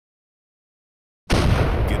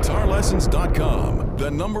GuitarLessons.com, the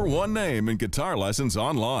 #1 name in guitar lessons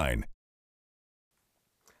online.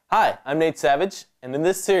 Hi, I'm Nate Savage, and in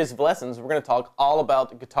this series of lessons, we're going to talk all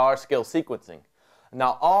about guitar scale sequencing.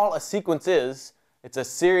 Now, all a sequence is, it's a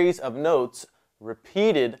series of notes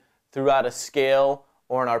repeated throughout a scale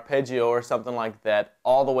or an arpeggio or something like that,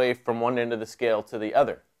 all the way from one end of the scale to the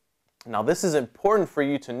other. Now, this is important for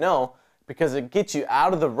you to know because it gets you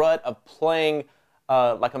out of the rut of playing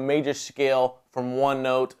like a major scale from one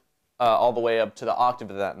note all the way up to the octave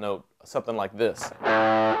of that note, something like this.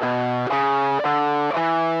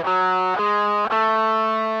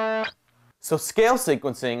 So scale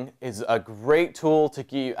sequencing is a great tool to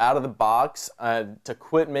get you out of the box, to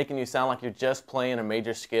quit making you sound like you're just playing a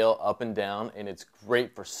major scale up and down, and it's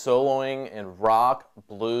great for soloing in rock,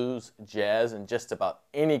 blues, jazz, and just about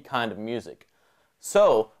any kind of music.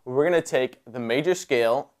 So we're going to take the major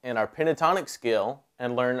scale and our pentatonic scale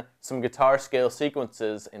and learn some guitar scale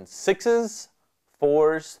sequences in 6s,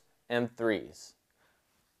 4s, and 3s.